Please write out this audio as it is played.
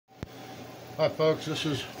Hi folks, this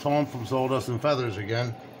is Tom from Sawdust and Feathers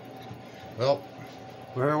again. Well,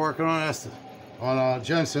 we're here working on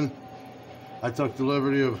Jensen. I took the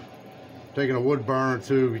liberty of taking a wood burn or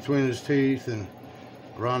two between his teeth and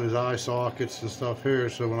around his eye sockets and stuff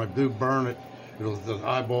here, so when I do burn it, the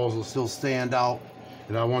eyeballs will still stand out,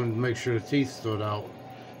 and I wanted to make sure the teeth stood out.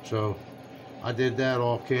 So I did that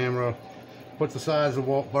off camera, put the sides of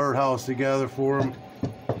the birdhouse together for him,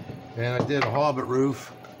 and I did a hobbit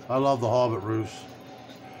roof. I love the hobbit roofs.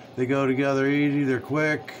 They go together easy, they're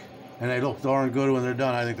quick, and they look darn good when they're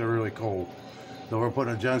done. I think they're really cool. So we're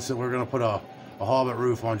putting a Jensen, we're gonna put a hobbit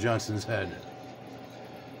roof on Jensen's head.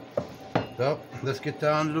 So let's get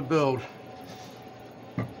down to the build.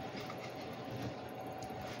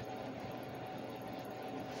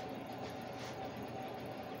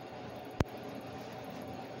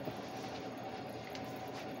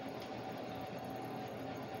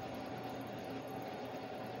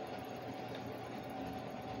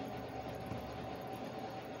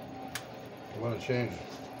 I want to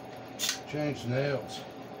change the nails.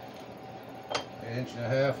 An inch and a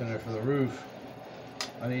half in there for the roof.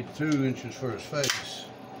 I need 2 inches for his face.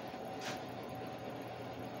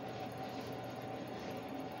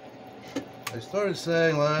 I started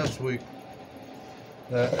saying last week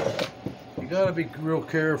that you got to be real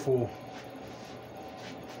careful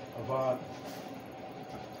about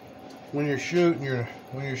when you're shooting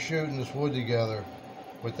this wood together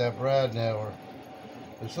with that brad nailer.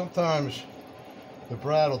 But sometimes the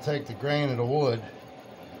brad will take the grain of the wood.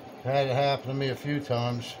 I had it happen to me a few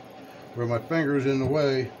times where my finger's in the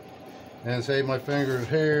way, and say my finger's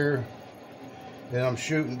here and I'm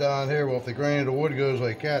shooting down here. Well, if the grain of the wood goes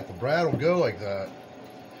like that, the brad will go like that,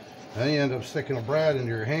 and then you end up sticking a brad into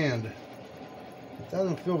your hand. It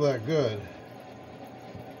doesn't feel that good.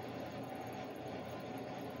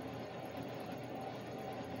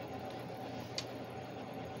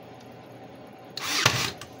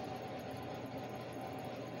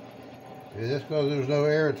 Just because there's no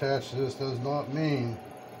air attached to this does not mean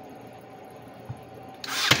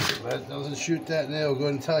that doesn't shoot that nail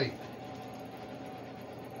good and tight.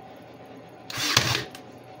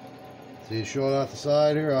 See, you show it out the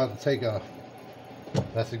side here. I have to take a.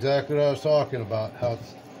 That's exactly what I was talking about. How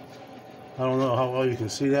I don't know how well you can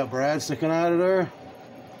see that brad sticking out of there,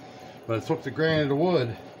 but it took the grain of the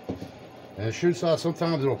wood, and it shoots out.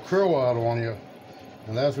 Sometimes it'll curl out on you,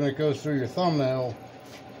 and that's when it goes through your thumbnail.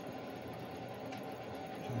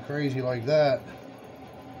 Crazy like that,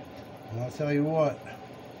 and I'll tell you what,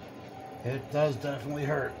 it does definitely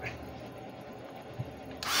hurt.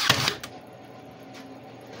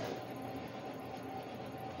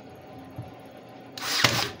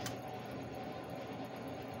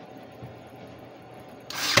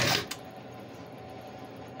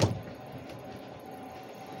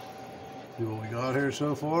 See what we got here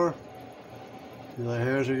so far. See the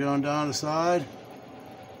hairs are going down the side.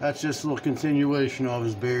 That's just a little continuation of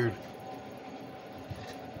his beard.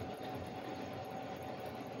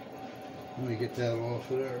 Let me get that off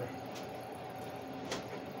of there.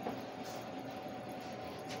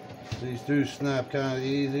 These two snap kind of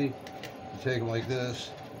easy. You take them like this.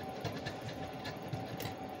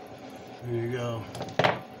 There you go.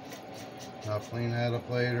 I'll clean that up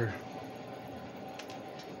later.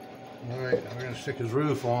 Alright, we're going to stick his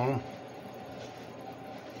roof on him.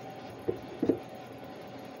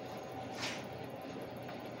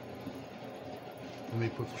 Let me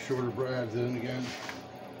put the shorter brads in again.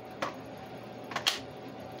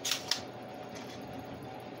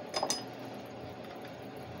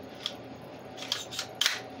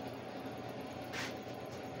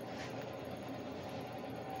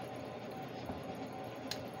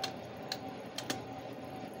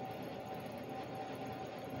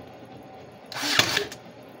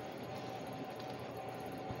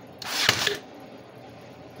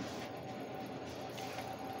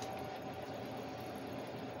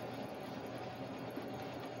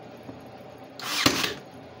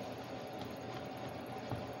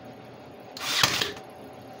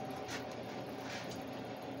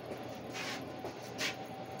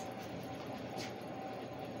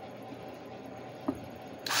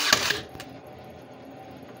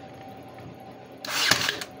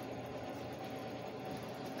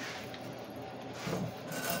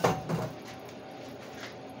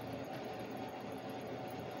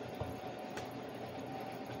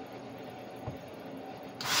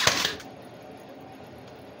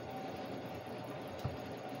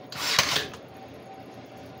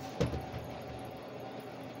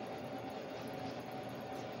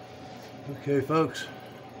 Okay folks,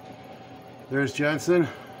 there's Jensen.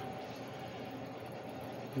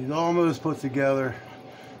 He's almost put together.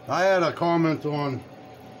 I had a comment from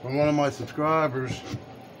one of my subscribers.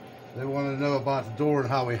 They wanted to know about the door and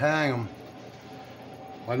how we hang them.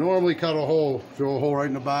 I normally cut a hole, drill a hole right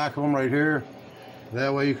in the back of them right here.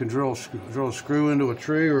 That way you can drill a screw into a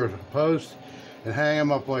tree or a post and hang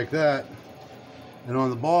them up like that. And on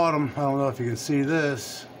the bottom, I don't know if you can see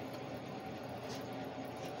this,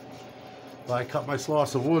 but I cut my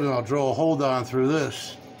slots of wood and I'll drill a hole down through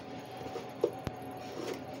this.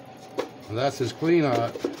 And that's his clean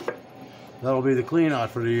out. That'll be the clean out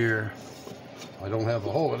for the year. I don't have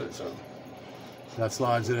a hole in it, so that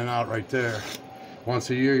slides in and out right there. Once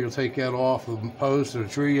a year, you'll take that off the post or the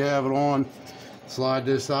tree you have it on, slide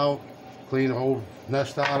this out, clean the whole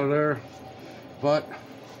nest out of there. But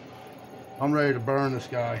I'm ready to burn this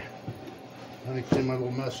guy. Let me clean my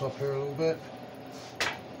little mess up here a little bit.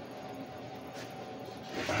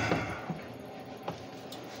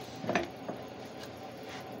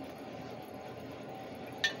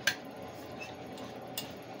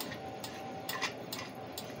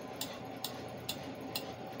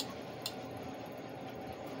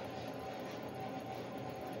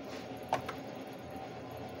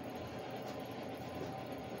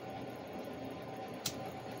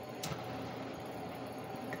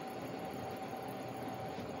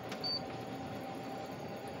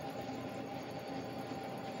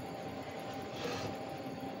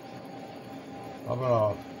 I'm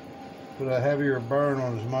gonna put a heavier burn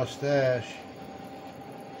on his mustache.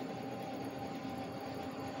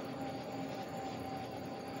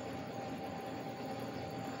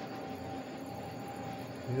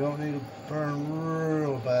 You don't need to burn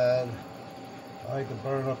real bad. I like to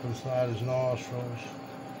burn up inside his nostrils,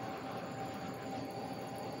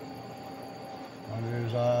 under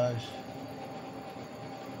his eyes.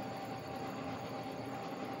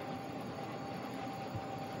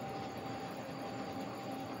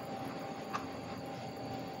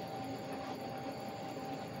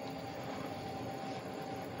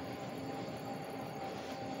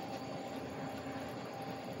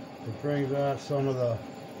 It brings out some of the,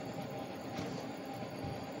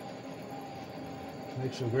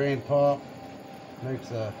 makes the grain pop, makes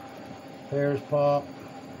the hairs pop.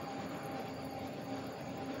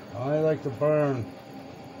 I like to burn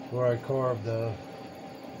where I carved though.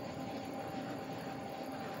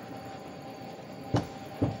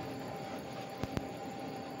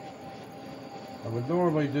 I would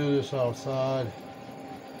normally do this outside,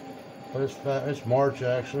 but it's March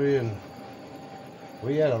actually, and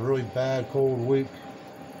we had a really bad cold week.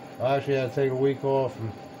 I actually had to take a week off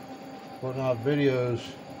from putting out videos.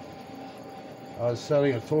 I was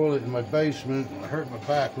setting a toilet in my basement and it hurt my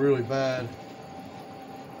back really bad.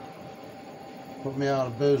 Put me out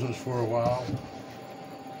of business for a while.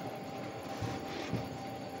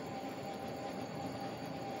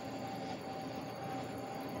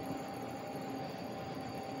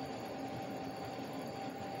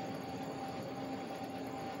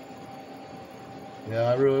 Yeah,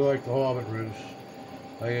 I really like the hobbit roosts.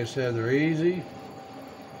 Like I said, they're easy.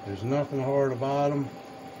 There's nothing hard about them.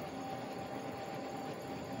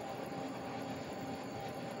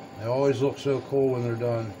 They always look so cool when they're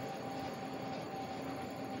done.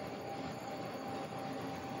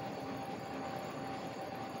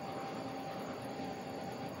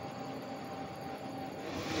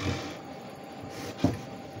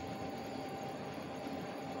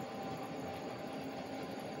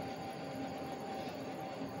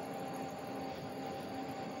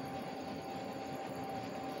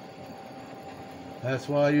 That's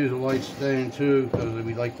why I use a light stain too, because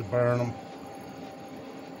we like to burn them.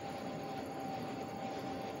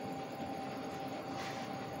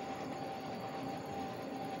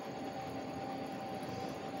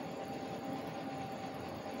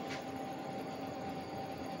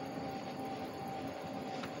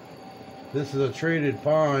 This is a treated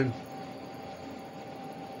pine,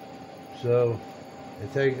 so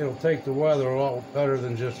it'll take the weather a lot better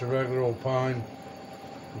than just a regular old pine.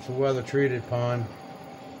 It's a weather treated pine.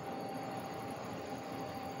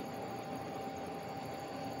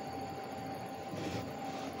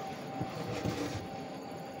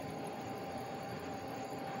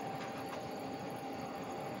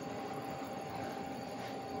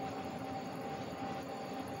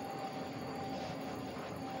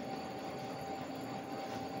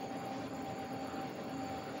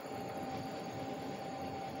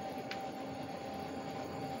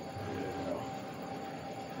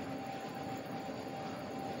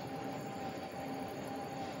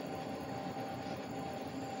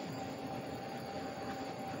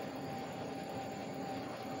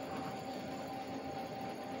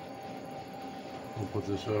 We'll put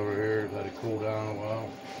this over here, let it cool down a while.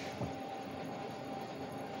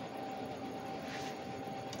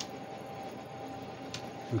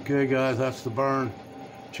 Okay guys, that's the burn.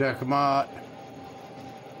 Check them out.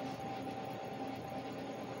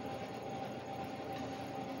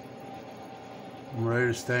 I'm ready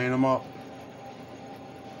to stain them up.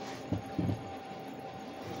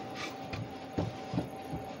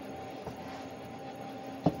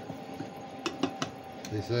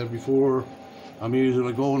 They said before, I'm using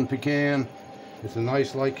a golden pecan. It's a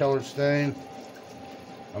nice light colored stain.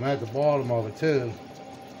 I'm at the bottom of it too.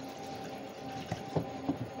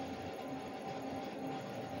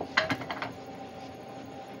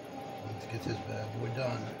 Let's get this bad boy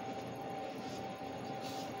done.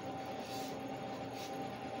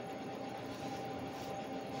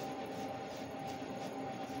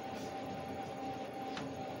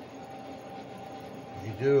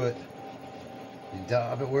 You do it. You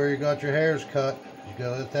dab it where you got your hairs cut. You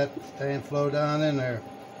gotta let that stain flow down in there.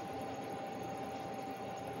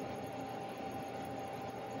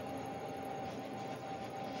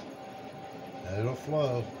 It'll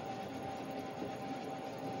flow.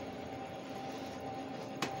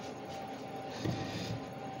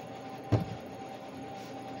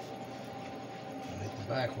 Make the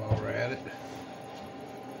back while we're at it.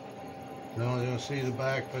 You're only gonna see the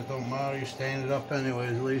back, but it don't matter. You stand it up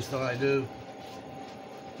anyways. At least I do.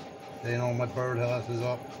 Stain all my birdhouses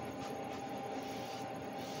up.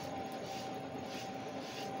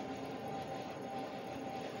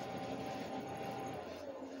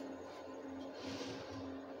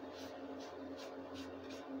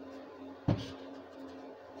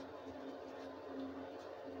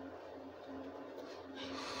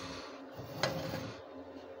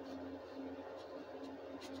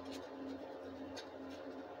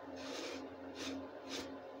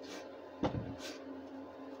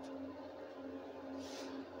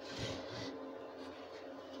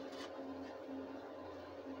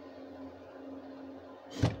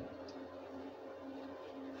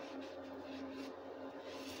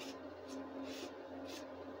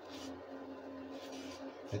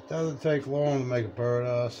 It doesn't take long to make a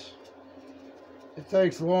birdhouse. It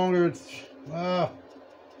takes longer. It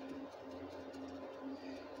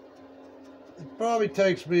probably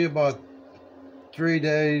takes me about 3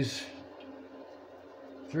 days.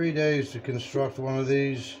 3 days to construct one of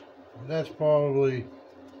these. That's probably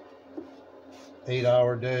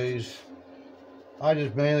 8-hour days. I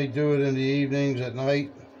just mainly do it in the evenings at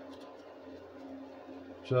night.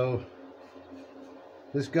 So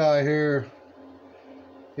this guy here,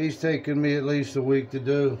 he's taken me at least a week to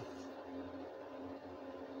do.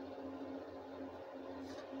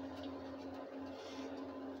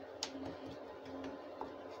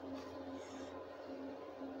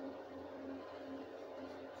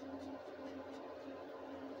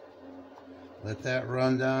 Let that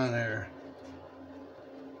run down there.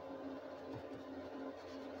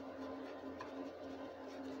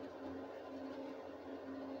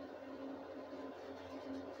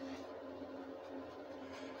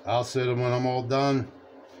 I'll sit them when I'm all done.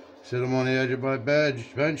 Sit them on the edge of my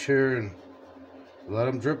bench here and let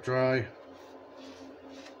them drip dry.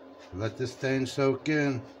 Let this stain soak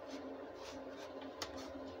in.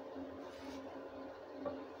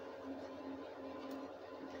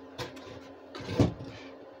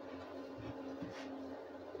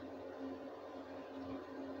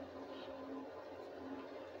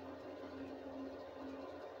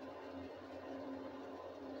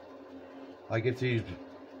 I get these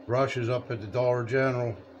brushes up at the Dollar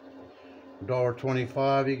General,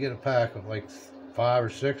 $1.25. You get a pack of like 5 or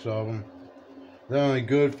 6 of them. They're only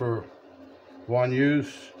good for one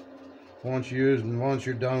use, once used and once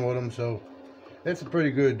you're done with them. So it's a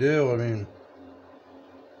pretty good deal. I mean,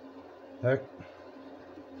 heck,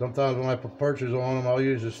 sometimes when I put perches on them, I'll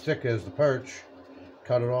use a stick as the perch,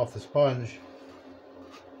 cut it off the sponge.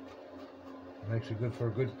 It makes it good for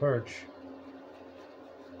a good perch.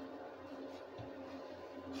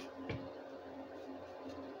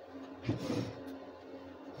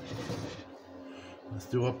 Let's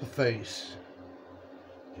do up the face.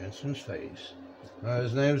 Jensen's face.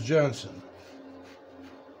 His name's Jensen.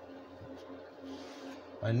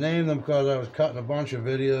 I named him because I was cutting a bunch of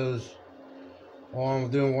videos on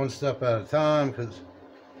doing one step at a time, because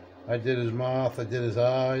I did his mouth, I did his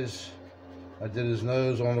eyes, I did his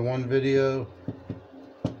nose on the one video.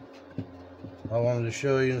 I wanted to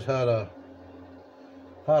show you how to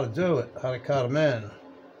do it, how to cut them in.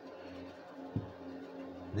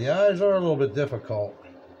 The eyes are a little bit difficult.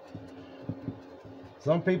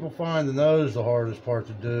 Some people find the nose the hardest part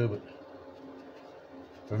to do, but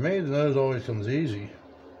for me, the nose always comes easy.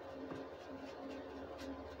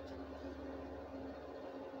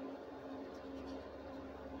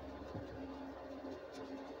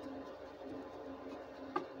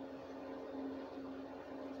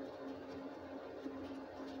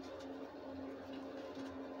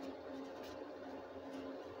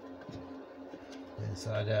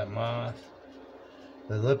 inside that moth.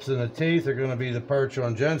 The lips and the teeth are going to be the perch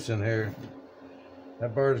on Jensen here.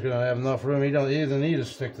 That bird's going to have enough room. He doesn't need a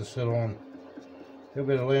stick to sit on. He'll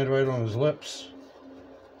be able to land right on his lips.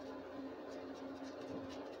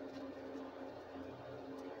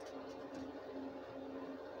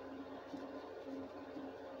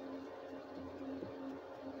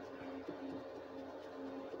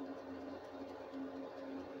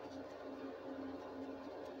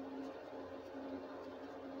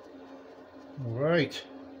 All right.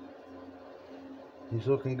 He's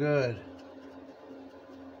looking good.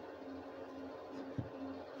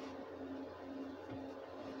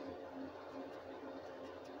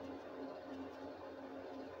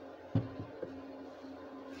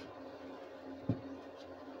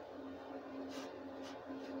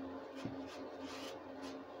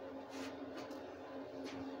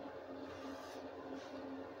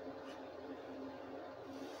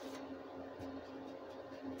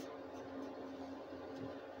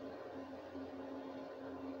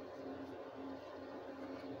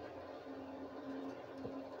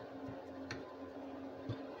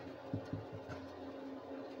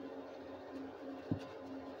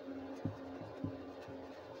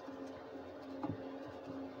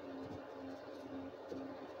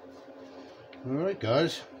 Alright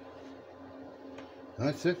guys,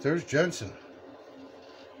 that's it. There's Jensen.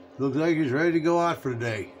 Looks like he's ready to go out for the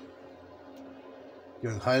day.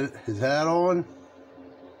 Got his hat on,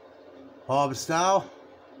 hob style,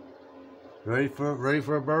 ready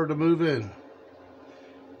for a bird to move in.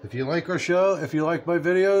 If you like our show, if you like my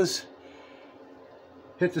videos,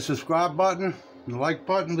 hit the subscribe button, the like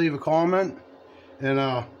button, leave a comment, and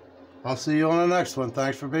I'll see you on the next one.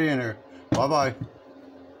 Thanks for being here. Bye bye.